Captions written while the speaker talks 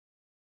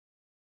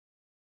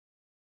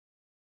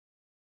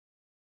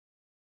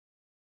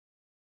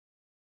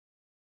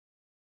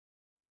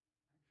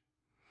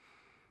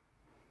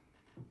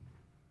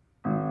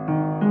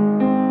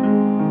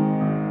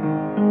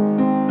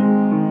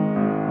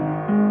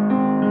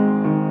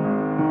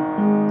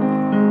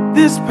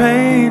this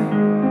pain.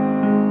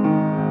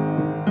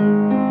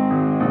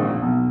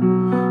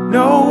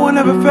 No one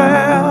ever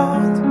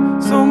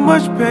felt so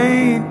much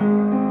pain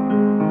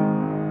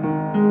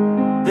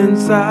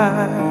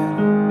inside.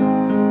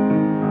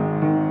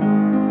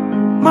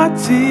 My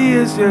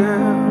tears,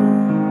 yeah,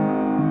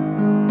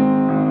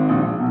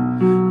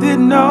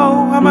 didn't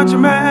know how much a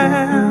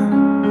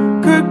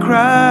man could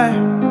cry.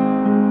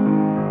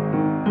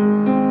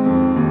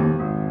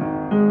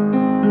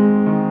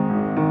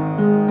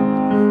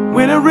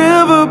 When a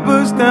river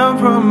bursts down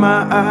from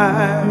my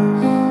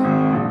eyes,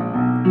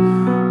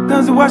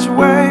 doesn't wash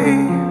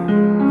away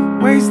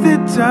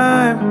wasted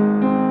time.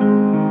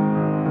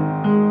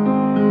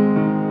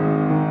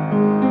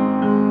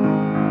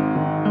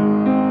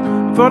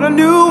 Thought I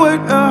knew what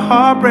a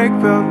heartbreak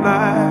felt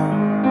like.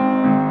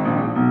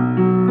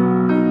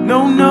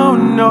 No, no,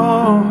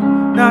 no,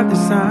 not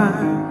this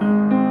time.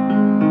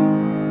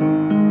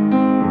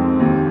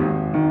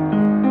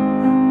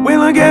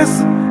 Well, I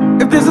guess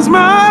if this is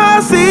my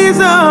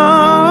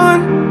season,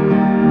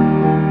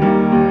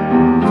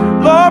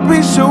 Lord,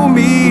 please show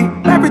me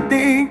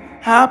everything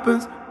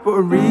happens for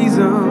a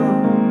reason.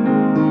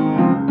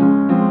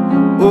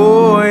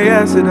 Oh,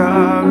 yes, it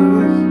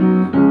does.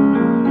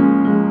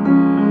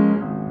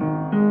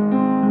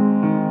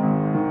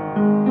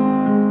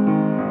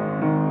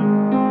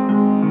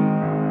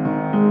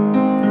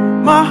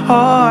 My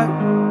heart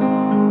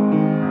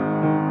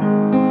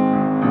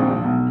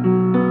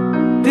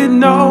didn't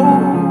know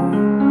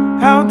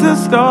how to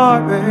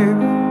start,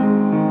 baby.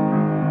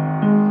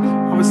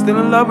 I was still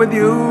in love with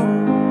you.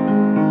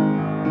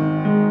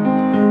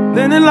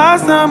 Then the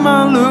last time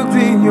I looked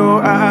in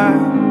your eyes,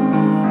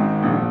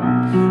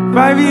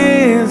 5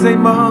 years, 8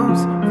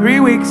 months, 3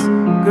 weeks,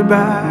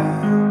 goodbye.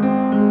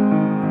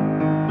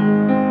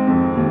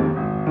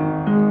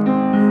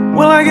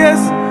 Well, I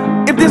guess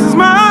if this is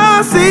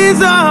my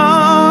season,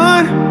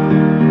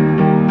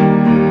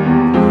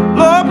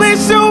 Lord,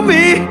 please show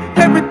me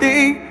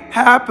everything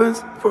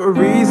happens for a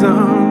reason.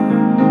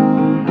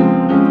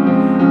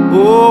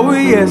 Oh,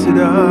 yes, it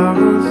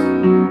does.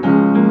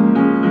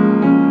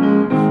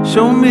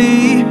 Show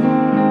me,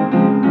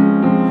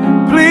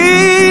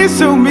 please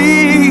show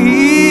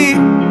me.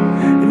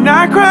 And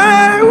I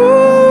cry,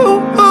 ooh,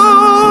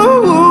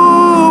 ooh,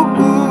 ooh,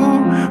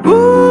 ooh,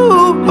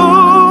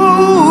 ooh,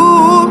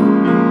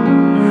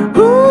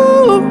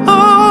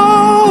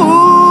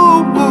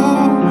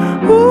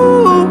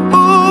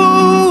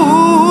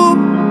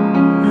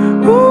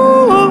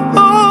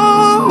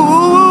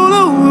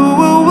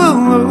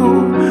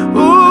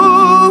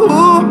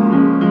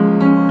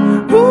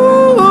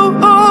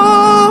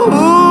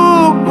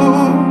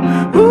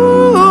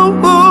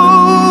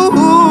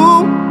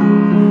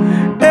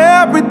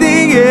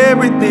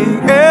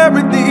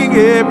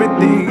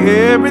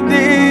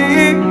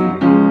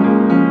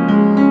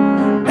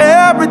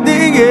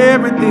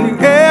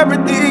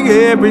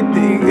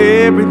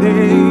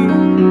 everything.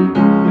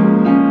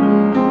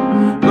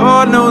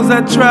 Lord knows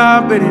I try,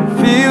 but it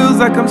feels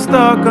like I'm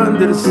stuck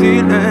under the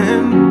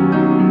ceiling.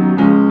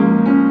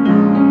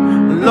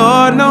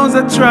 Lord knows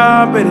I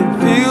try, but it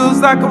feels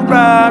like I'm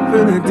right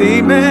for the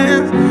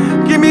demons.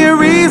 Give me a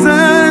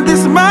reason, this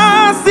is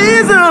my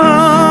season.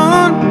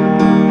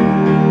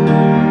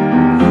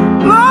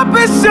 Lord,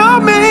 please show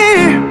me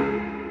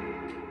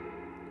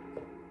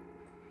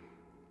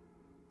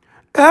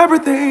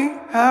everything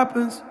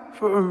happens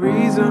for a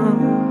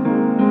reason.